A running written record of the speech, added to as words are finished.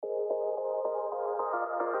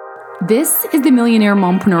This is the Millionaire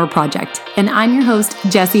Mompreneur Project, and I'm your host,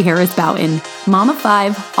 Jessie Harris Boughton, mom of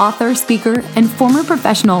 5, author, speaker, and former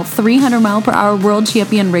professional 300-mile-per-hour world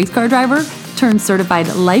champion race car driver turned certified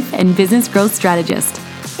life and business growth strategist.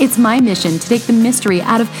 It's my mission to take the mystery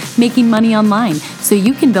out of making money online so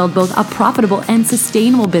you can build both a profitable and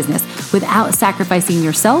sustainable business without sacrificing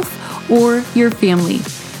yourself or your family.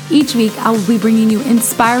 Each week, I will be bringing you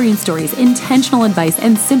inspiring stories, intentional advice,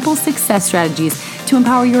 and simple success strategies to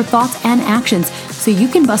empower your thoughts and actions so you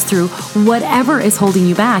can bust through whatever is holding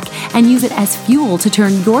you back and use it as fuel to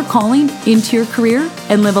turn your calling into your career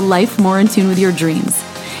and live a life more in tune with your dreams.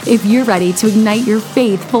 If you're ready to ignite your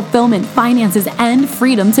faith, fulfillment, finances, and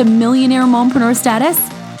freedom to millionaire mompreneur status,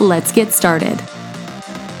 let's get started.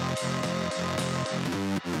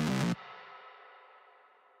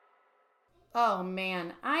 Oh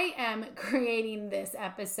man, I am creating this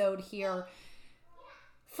episode here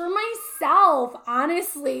for myself,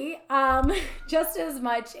 honestly, just as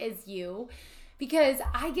much as you, because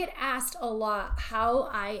I get asked a lot how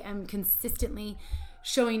I am consistently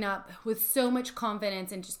showing up with so much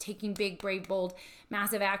confidence and just taking big, brave, bold,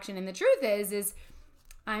 massive action. And the truth is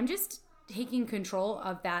I'm just taking control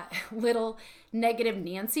of that little negative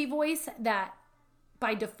Nancy voice that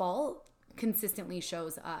by default consistently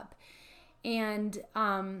shows up. And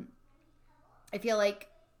I feel like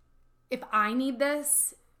if I need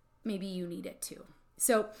this, maybe you need it too.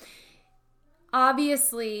 So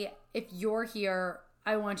obviously, if you're here,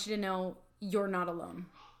 I want you to know you're not alone.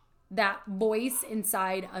 That voice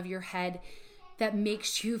inside of your head that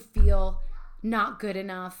makes you feel not good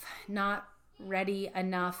enough, not ready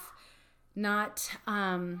enough, not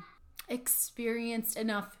experienced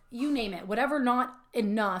enough, you name it, whatever not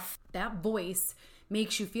enough, that voice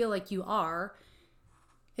makes you feel like you are,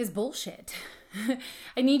 is bullshit.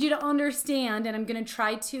 I need you to understand, and I'm going to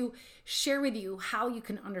try to share with you how you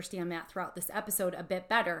can understand that throughout this episode a bit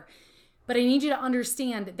better. But I need you to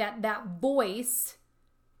understand that that voice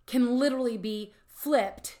can literally be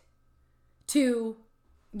flipped to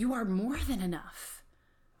you are more than enough.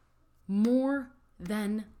 More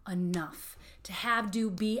than enough to have, do,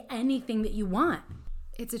 be anything that you want.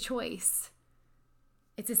 It's a choice.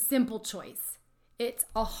 It's a simple choice. It's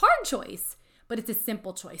a hard choice, but it's a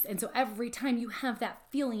simple choice. And so every time you have that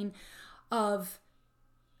feeling of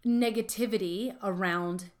negativity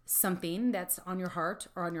around something that's on your heart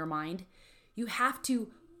or on your mind, you have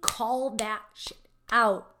to call that shit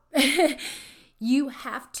out. You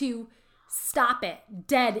have to stop it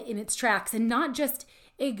dead in its tracks and not just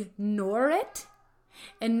ignore it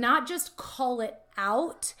and not just call it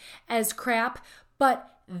out as crap,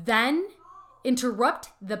 but then interrupt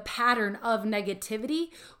the pattern of negativity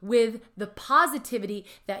with the positivity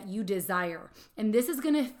that you desire. And this is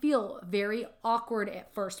going to feel very awkward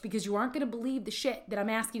at first because you aren't going to believe the shit that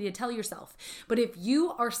I'm asking you to tell yourself. But if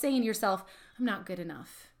you are saying to yourself, I'm not good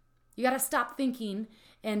enough, you got to stop thinking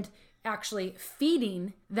and actually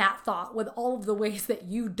feeding that thought with all of the ways that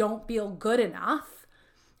you don't feel good enough.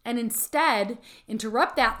 And instead,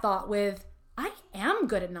 interrupt that thought with, I am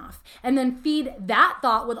good enough. And then feed that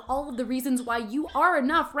thought with all of the reasons why you are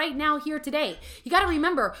enough right now, here today. You got to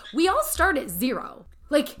remember, we all start at zero.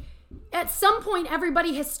 Like at some point,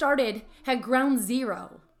 everybody has started at ground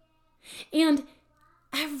zero. And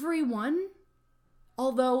everyone,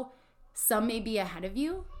 although some may be ahead of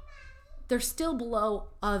you, they're still below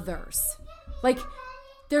others. Like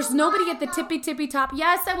there's nobody at the tippy top.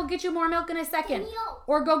 Yes, I will get you more milk in a second.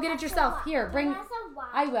 Or go get it yourself. Here, bring.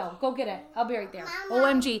 I will. Go get it. I'll be right there.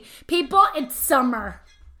 OMG. People, it's summer.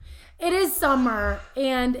 It is summer.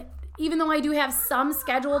 And even though I do have some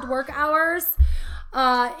scheduled work hours,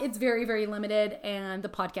 it's very, very limited. And the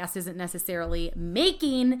podcast isn't necessarily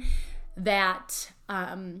making that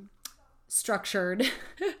structured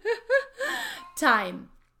time.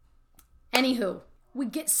 Anywho, we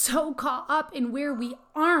get so caught up in where we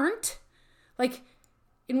aren't, like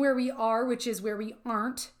in where we are, which is where we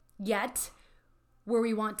aren't yet, where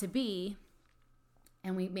we want to be,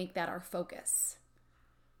 and we make that our focus.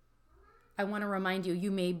 I want to remind you,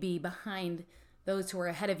 you may be behind those who are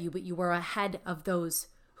ahead of you, but you are ahead of those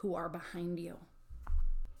who are behind you.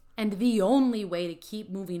 And the only way to keep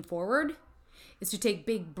moving forward is to take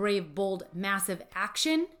big, brave, bold, massive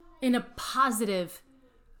action in a positive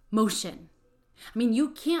motion. I mean, you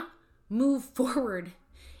can't move forward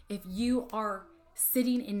if you are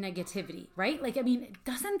sitting in negativity, right? Like, I mean,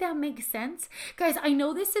 doesn't that make sense? Guys, I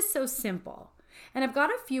know this is so simple, and I've got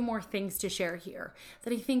a few more things to share here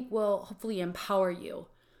that I think will hopefully empower you.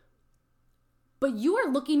 But you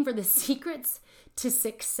are looking for the secrets to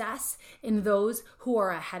success in those who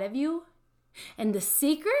are ahead of you. And the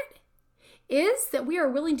secret is that we are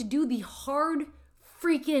willing to do the hard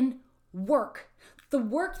freaking work. The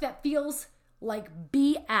work that feels like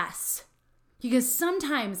BS. Because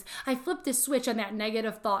sometimes I flip the switch on that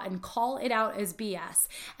negative thought and call it out as BS.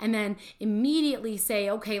 And then immediately say,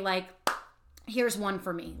 okay, like, here's one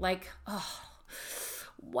for me. Like, oh,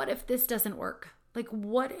 what if this doesn't work? Like,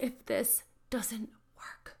 what if this doesn't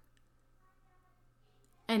work?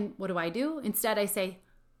 And what do? Instead, I say,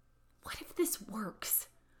 what if this works?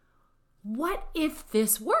 What if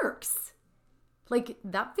this works? Like,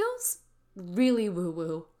 that feels really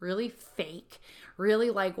woo-woo, really fake, really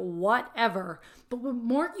like whatever. But the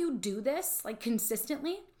more you do this, like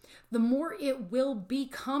consistently, the more it will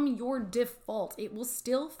become your default. It will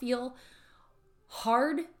still feel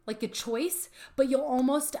hard, like a choice, but you'll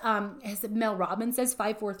almost, as Mel Robbins says,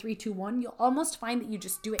 5, 4, 3, 2, 1, you'll almost find that you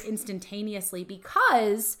just do it instantaneously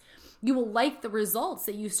because you will like the results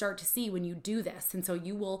that you start to see when you do this. And so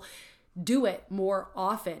you will do it more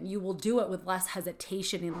often. You will do it with less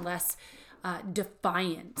hesitation and less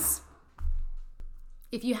defiance.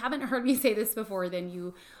 If you haven't heard me say this before, then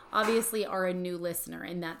you obviously are a new listener,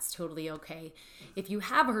 and that's totally okay. If you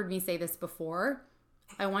have heard me say this before,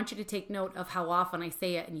 I want you to take note of how often I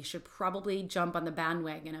say it, and you should probably jump on the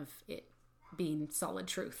bandwagon of it being solid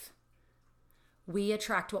truth. We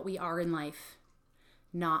attract what we are in life,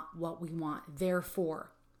 not what we want.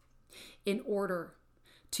 Therefore, in order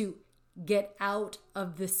to get out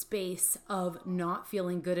of the space of not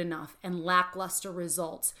feeling good enough and lackluster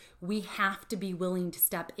results, we have to be willing to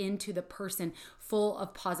step into the person full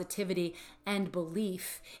of positivity and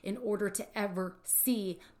belief in order to ever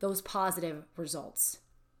see those positive results.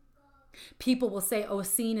 People will say, oh,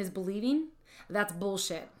 seeing is believing. That's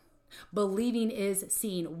bullshit. Believing is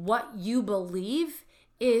seeing. What you believe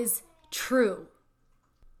is true.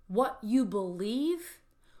 What you believe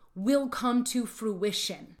will come to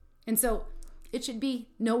fruition. And so it should be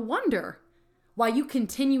no wonder why you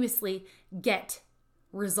continuously get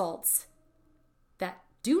results that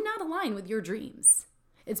do not align with your dreams.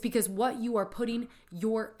 It's because what you are putting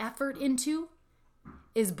your effort into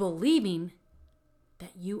is believing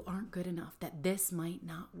that you aren't good enough, that this might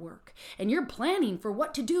not work. And you're planning for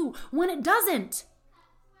what to do when it doesn't.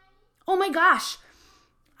 Oh my gosh,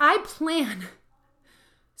 I plan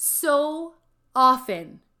so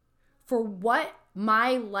often for what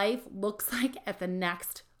my life looks like at the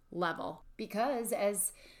next level. Because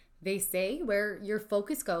as they say, where your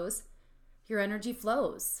focus goes, your energy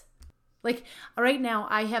flows. Like right now,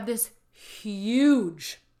 I have this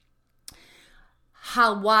huge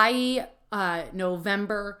Hawaii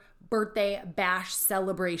November birthday bash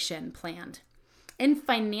celebration planned. And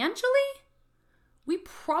financially, we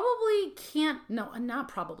probably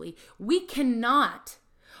we cannot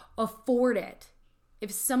afford it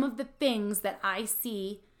if some of the things that I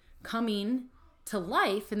see coming to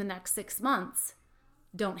life in the next 6 months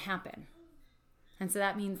don't happen. And so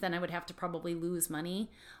that means then I would have to probably lose money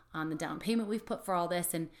on the down payment we've put for all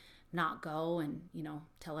this and not go and,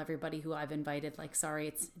 tell everybody who I've invited, like, sorry,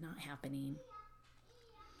 it's not happening.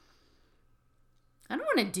 I don't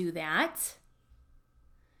want to do that.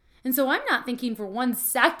 And so I'm not thinking for 1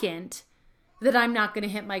 second that I'm not going to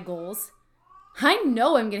hit my goals. I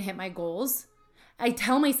know I'm going to hit my goals. I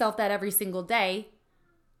tell myself that every single day.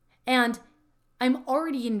 And I'm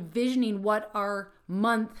already envisioning what our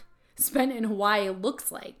month spent in Hawaii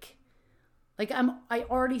looks like. Like I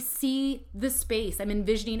already see the space. I'm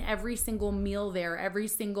envisioning every single meal there, every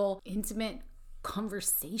single intimate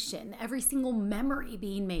conversation, every single memory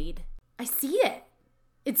being made. I see it.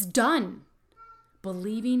 It's done.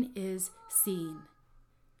 Believing is seeing.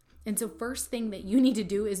 And so first thing that you need to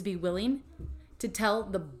do is be willing to tell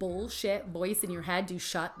the bullshit voice in your head to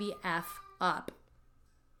shut the F up.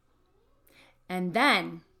 And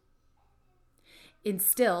then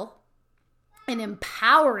instill an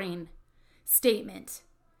empowering statement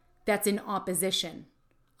that's in opposition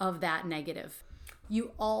of that negative.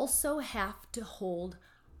 You also have to hold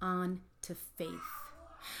on to faith.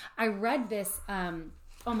 I read this,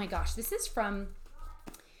 this is from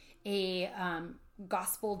a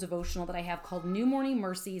gospel devotional that I have called New Morning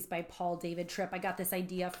Mercies by Paul David Tripp. I got this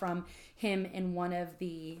idea from him in one of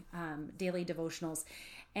the daily devotionals.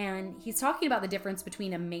 And he's talking about the difference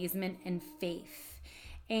between amazement and faith.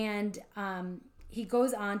 And he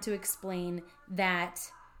goes on to explain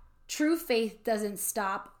that true faith doesn't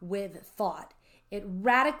stop with thought. It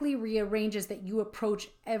radically rearranges that you approach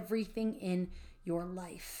everything in your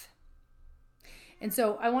life. And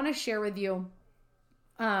so I want to share with you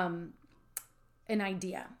an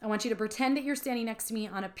idea. I want you to pretend that you're standing next to me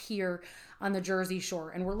on a pier on the Jersey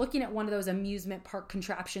Shore, and we're looking at one of those amusement park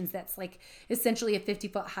contraptions that's like essentially a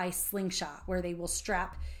 50-foot high slingshot where they will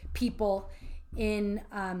strap people in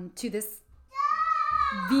to this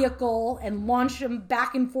vehicle and launch them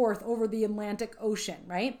back and forth over the Atlantic Ocean,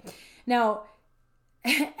 right? Now,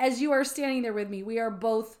 as you are standing there with me, we are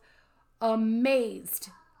both amazed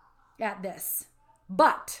at this,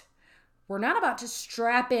 but we're not about to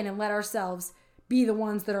strap in and let ourselves be the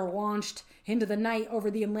ones that are launched into the night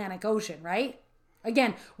over the Atlantic Ocean, right?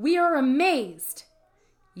 Again, we are amazed,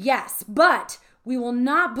 yes, but we will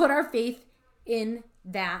not put our faith in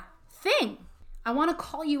that thing. I want to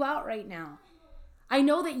call you out right now. I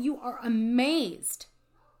know that you are amazed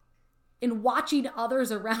in watching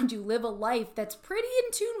others around you live a life that's pretty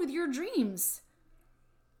in tune with your dreams,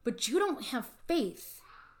 but you don't have faith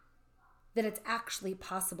that it's actually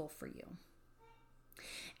possible for you.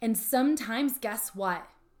 And sometimes, guess what?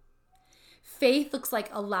 Faith looks like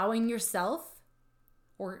allowing yourself,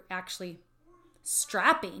 or actually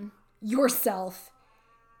strapping yourself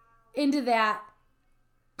into that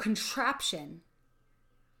contraption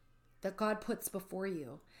that God puts before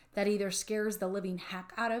you that either scares the living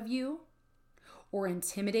heck out of you or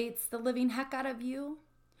intimidates the living heck out of you,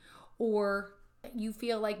 or you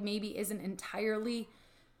feel like maybe isn't entirely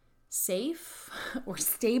safe or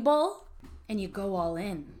stable, and you go all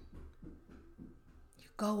in. You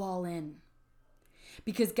go all in.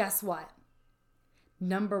 Because guess what?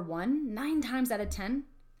 Number one, 9 times out of 10,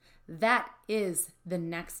 that is the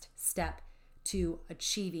next step to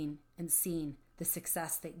achieving and seeing the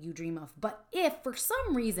success that you dream of. But if for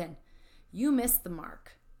some reason you miss the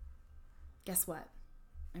mark, guess what?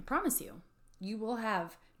 I promise you, you will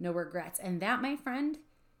have no regrets. And that, my friend,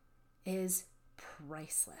 is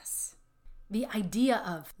priceless. The idea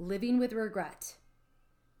of living with regret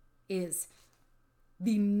is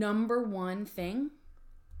the number one thing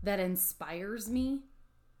that inspires me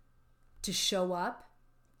to show up,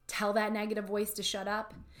 tell that negative voice to shut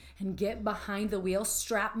up, and get behind the wheel,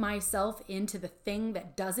 strap myself into the thing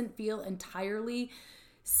that doesn't feel entirely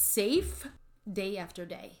safe day after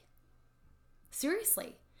day.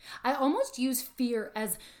 Seriously, I almost use fear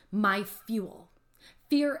as my fuel,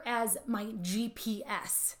 fear as my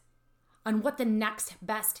GPS on what the next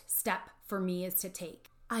best step for me is to take.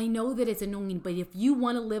 I know that it's annoying, but if you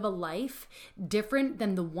want to live a life different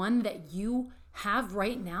than the one that you have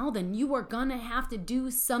right now, then you are gonna have to do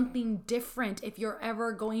something different if you're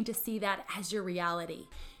ever going to see that as your reality.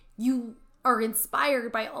 You are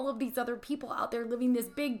inspired by all of these other people out there living this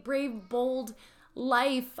big, brave, bold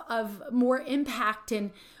life of more impact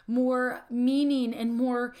and more meaning and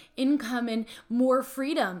more income and more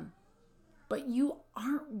freedom. But you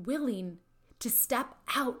aren't willing to step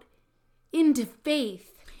out into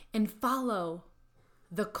faith and follow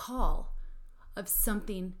the call of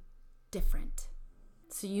something different.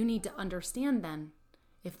 So you need to understand then,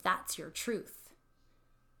 if that's your truth,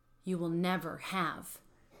 you will never have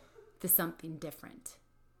the something different.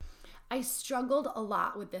 I struggled a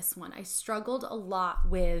lot with this one. I struggled a lot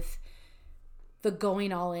with the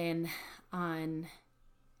going all in on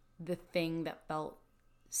the thing that felt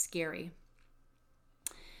scary.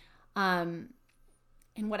 And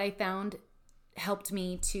what I found helped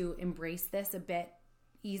me to embrace this a bit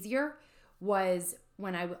easier was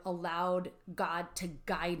when I allowed God to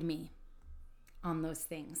guide me on those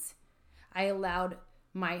things. I allowed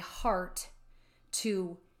my heart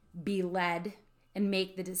to be led and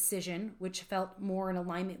make the decision, which felt more in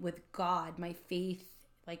alignment with God, my faith,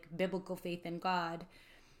 like biblical faith in God,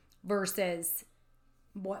 versus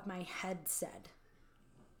what my head said.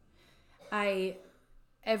 I,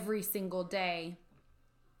 every single day,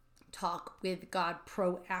 talk with God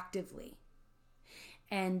proactively.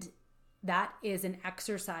 And that is an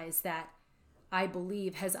exercise that I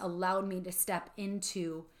believe has allowed me to step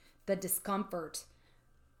into the discomfort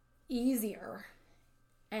easier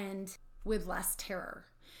and with less terror,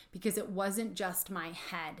 because it wasn't just my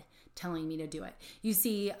head telling me to do it. You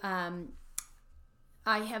see, I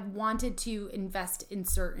have wanted to invest in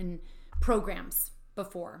certain programs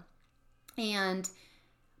before, and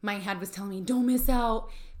my head was telling me, don't miss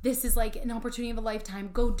out. This is like an opportunity of a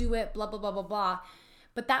lifetime. Go do it, blah, blah, blah, blah, blah.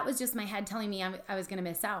 But that was just my head telling me I was going to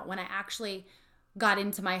miss out. When I actually got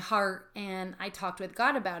into my heart and I talked with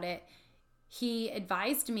God about it, He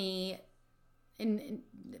advised me in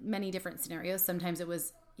many different scenarios. Sometimes it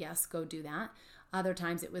was, yes, go do that. Other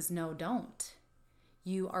times it was, no, don't.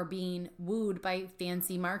 You are being wooed by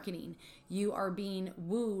fancy marketing. You are being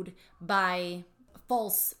wooed by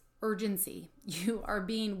false urgency. You are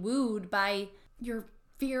being wooed by your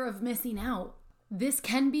fear of missing out. this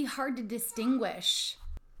can be hard to distinguish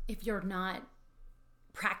if you're not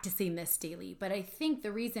practicing this daily. But I think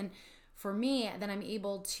the reason for me that I'm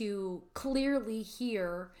able to clearly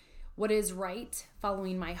hear what is right,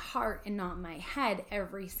 following my heart and not my head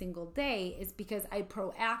every single day, is because I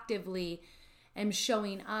proactively am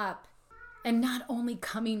showing up and not only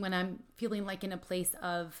coming when I'm feeling like in a place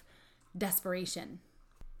of desperation.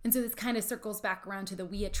 And so this kind of circles back around to the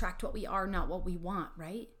we attract what we are, not what we want,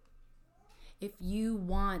 right? If you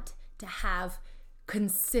want to have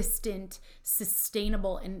consistent,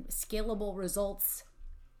 sustainable, and scalable results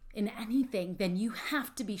in anything, then you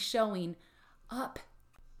have to be showing up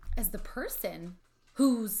as the person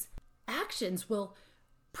whose actions will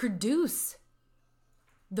produce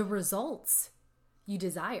the results you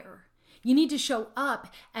desire. You need to show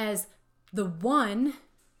up as the one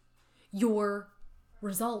your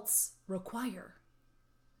results require.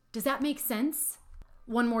 Does that make sense?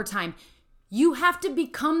 One more time. You have to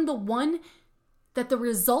become the one that the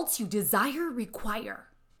results you desire require.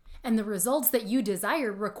 And the results that you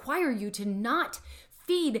desire require you to not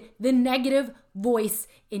feed the negative voice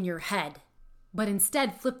in your head, but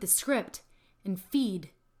instead flip the script and feed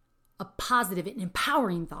a positive and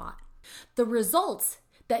empowering thought. The results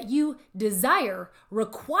that you desire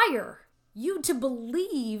require you to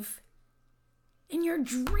believe in your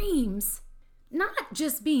dreams, not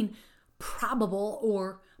just being probable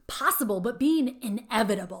or possible, but being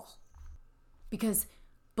inevitable. Because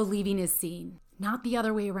believing is seeing, not the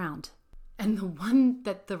other way around. And the one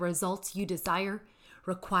that the results you desire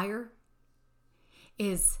require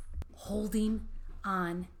is holding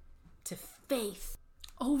on to faith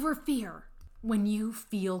over fear when you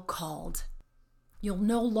feel called. You'll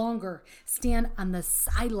no longer stand on the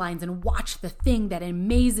sidelines and watch the thing that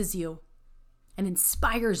amazes you and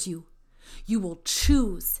inspires you. You will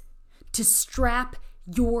choose to strap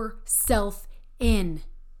yourself in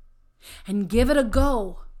and give it a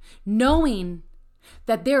go, knowing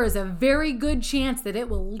that there is a very good chance that it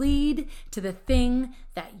will lead to the thing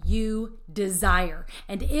that you desire.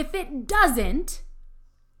 And if it doesn't,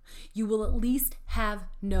 you will at least have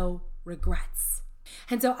no regrets.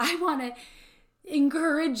 And so I want to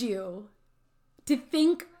encourage you to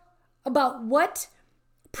think about what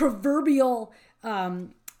proverbial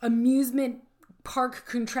amusement park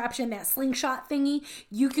contraption, that slingshot thingy,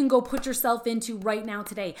 you can go put yourself into right now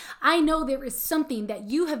today. I know there is something that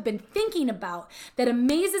you have been thinking about that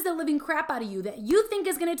amazes the living crap out of you, that you think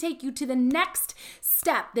is going to take you to the next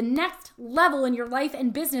step, the next level in your life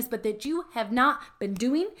and business, but that you have not been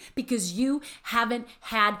doing because you haven't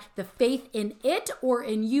had the faith in it or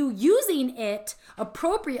in you using it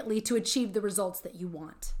appropriately to achieve the results that you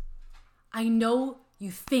want. I know you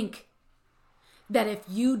think that if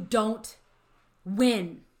you don't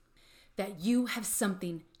win, that you have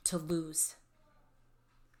something to lose.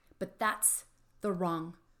 But that's the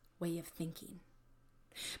wrong way of thinking.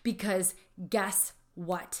 Because guess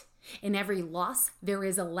what? In every loss, there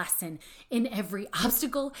is a lesson. In every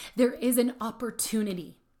obstacle, there is an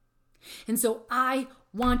opportunity. And so I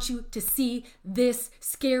want you to see this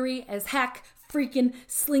scary as heck freaking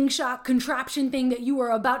slingshot contraption thing that you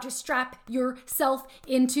are about to strap yourself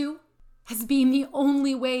into as being the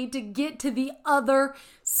only way to get to the other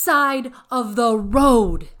side of the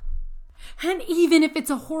road. And even if it's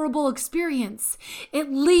a horrible experience,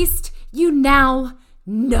 at least you now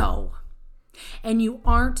know. And you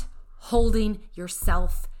aren't holding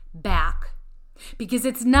yourself back. Because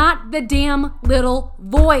it's not the damn little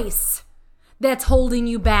voice that's holding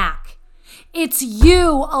you back. It's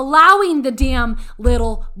you allowing the damn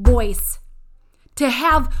little voice to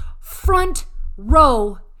have front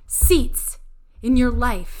row seats in your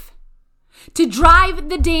life, to drive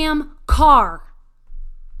the damn car.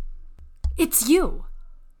 It's you.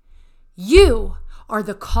 You are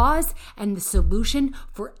the cause and the solution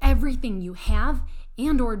for everything you have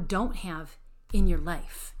and or don't have in your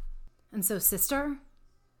life. And so, sister,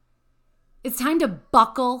 it's time to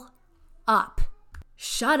buckle up,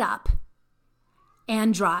 shut up,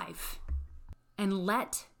 and drive, and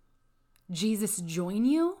let Jesus join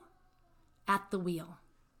you at the wheel.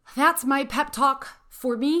 That's my pep talk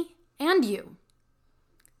for me and you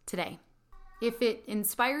today. If it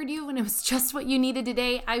inspired you and it was just what you needed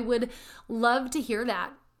today, I would love to hear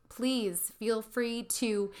that. Please feel free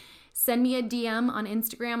to send me a DM on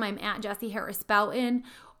Instagram. I'm at Jessie Harris Boughton,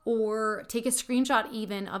 or take a screenshot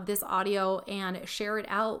even of this audio and share it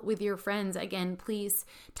out with your friends. Again, please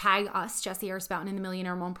tag us, Jessie Harris Boughton, in the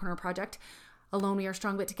Millionaire Mompreneur Project. Alone we are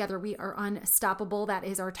strong, but together we are unstoppable. That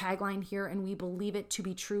is our tagline here, and we believe it to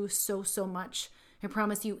be true so much. I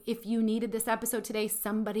promise you, if you needed this episode today,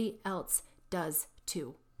 somebody else does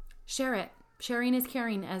too. Share it. Sharing is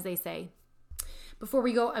caring, as they say. Before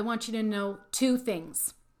we go, I want you to know two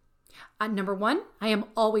things. Number one, I am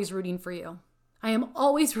always rooting for you. I am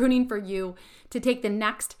always rooting for you to take the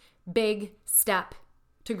next big step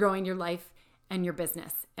to growing your life and your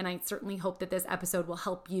business. And I certainly hope that this episode will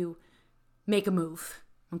help you make a move,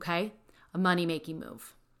 okay? A money-making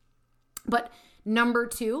move. But number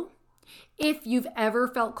two, if you've ever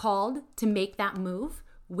felt called to make that move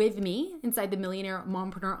with me inside the Millionaire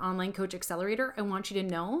Mompreneur Online Coach Accelerator, I want you to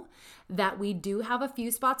know that we do have a few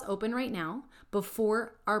spots open right now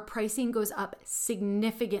before our pricing goes up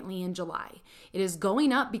significantly in July. It is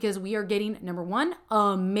going up because we are getting, number one,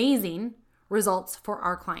 amazing results for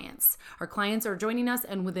our clients. Our clients are joining us,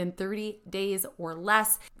 and within 30 days or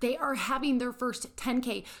less, they are having their first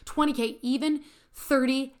 10K, 20K, even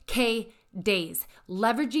 30K days,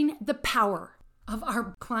 leveraging the power of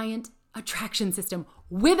our client attraction system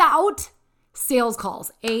without sales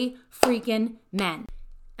calls. A freaking men.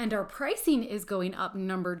 And our pricing is going up,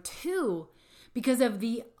 number two, because of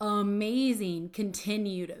the amazing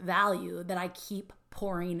continued value that I keep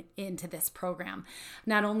pouring into this program.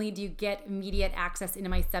 Not only do you get immediate access into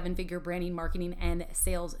my 7-figure branding, marketing, and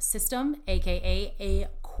sales system, aka a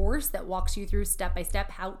course that walks you through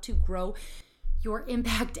step-by-step how to grow your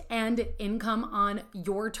impact and income on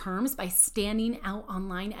your terms by standing out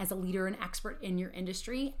online as a leader and expert in your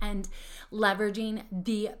industry and leveraging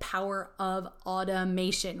the power of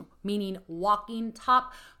automation, meaning walking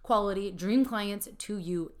top quality dream clients to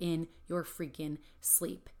you in your freaking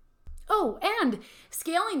sleep. Oh, and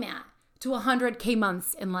scaling that to 100K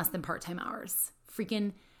months in less than part-time hours.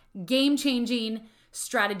 Freaking game-changing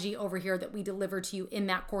strategy over here that we deliver to you in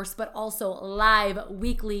that course, but also live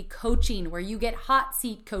weekly coaching where you get hot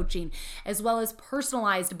seat coaching, as well as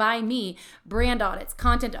personalized by me brand audits,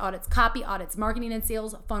 content audits, copy audits, marketing and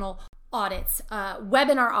sales funnel audits,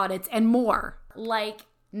 webinar audits, and more. Like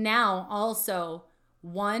now also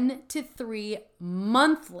 1 to 3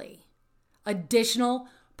 monthly additional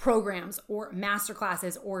programs or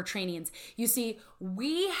masterclasses or trainings. You see,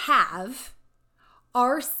 we have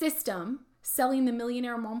our system selling the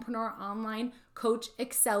Millionaire Mompreneur Online Coach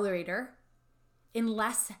Accelerator in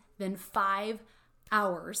less than 5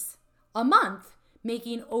 hours a month,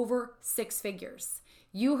 making over 6 figures.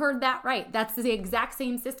 You heard that right. That's the exact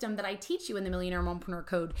same system that I teach you in the Millionaire Mompreneur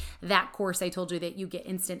Code, that course I told you that you get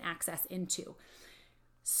instant access into.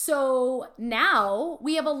 So now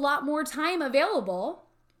we have a lot more time available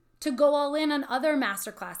to go all in on other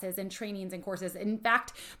masterclasses and trainings and courses. In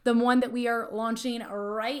fact, the one that we are launching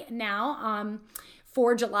right now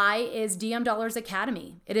for July is DM Dollars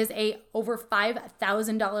Academy. It is a over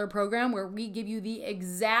 $5,000 program where we give you the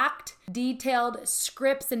exact detailed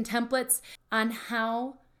scripts and templates on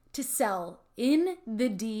how to sell in the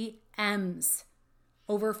DMs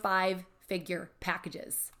over 5-figure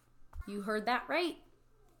packages. You heard that right.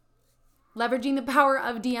 Leveraging the power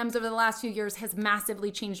of DMs over the last few years has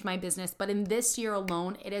massively changed my business, but in this year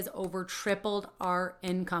alone, it has over tripled our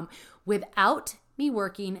income without me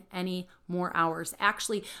working any more hours.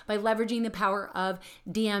 Actually, by leveraging the power of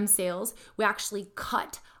DM sales, we actually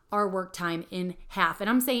cut our work time in half. And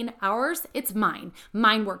I'm saying ours, it's mine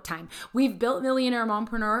work time. We've built Millionaire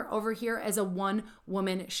Mompreneur over here as a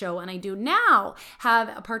one-woman show, and I do now have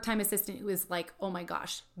a part-time assistant who is like, oh my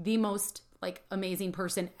gosh, the most amazing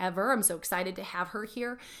person ever. I'm so excited to have her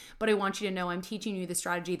here. But I want you to know I'm teaching you the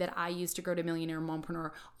strategy that I use to grow to Millionaire Mompreneur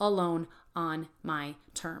alone on my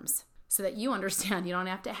terms, so that you understand you don't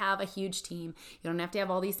have to have a huge team. You don't have to have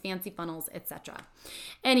all these fancy funnels, etc.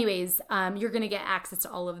 Anyways, you're going to get access to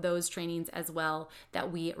all of those trainings as well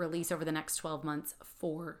that we release over the next 12 months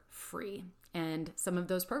for free. And some of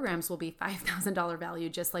those programs will be $5,000 value,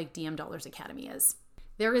 just like DM Dollars Academy is.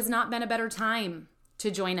 There has not been a better time to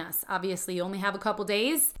join us. Obviously, you only have a couple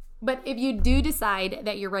days, but if you do decide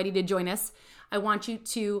that you're ready to join us, I want you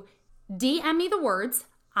to DM me the words,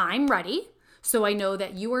 I'm ready, so I know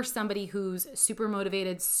that you are somebody who's super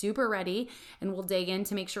motivated, super ready, and will dig in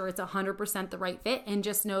to make sure it's 100% the right fit. And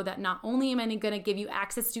just know that not only am I going to give you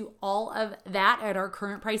access to all of that at our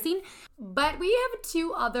current pricing, but we have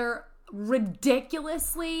 2 other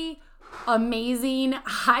ridiculously amazing,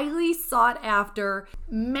 highly sought after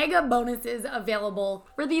mega bonuses available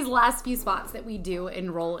for these last few spots that we do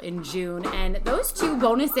enroll in June. And those 2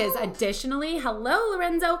 bonuses additionally, hello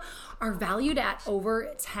Lorenzo, are valued at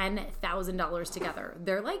over $10,000 together.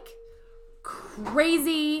 They're like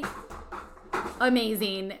crazy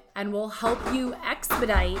amazing and will help you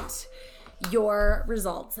expedite your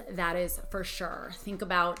results. That is for sure. Think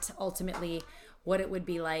about ultimately what it would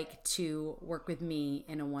be like to work with me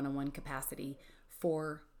in a one-on-one capacity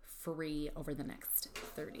for free over the next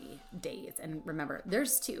 30 days. And remember,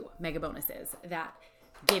 there's 2 mega bonuses that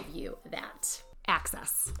give you that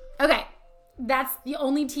access. Okay. That's the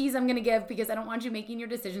only tease I'm going to give because I don't want you making your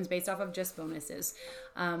decisions based off of just bonuses.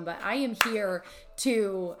 But I am here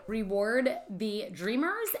to reward the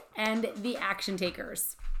dreamers and the action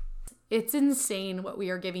takers. It's insane what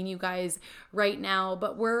we are giving you guys right now,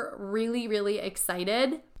 but we're really, really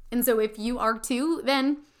excited. And so if you are too,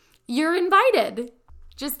 then you're invited.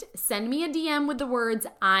 Just send me a DM with the words,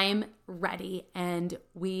 I'm ready, and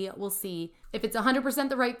we will see if it's 100%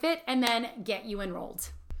 the right fit and then get you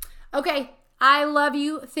enrolled. Okay. I love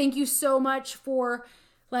you. Thank you so much for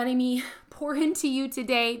letting me pour into you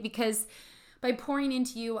today, because by pouring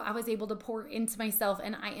into you, I was able to pour into myself,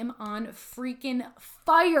 and I am on freaking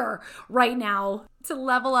fire right now to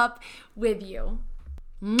level up with you.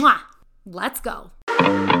 Mwah! Let's go.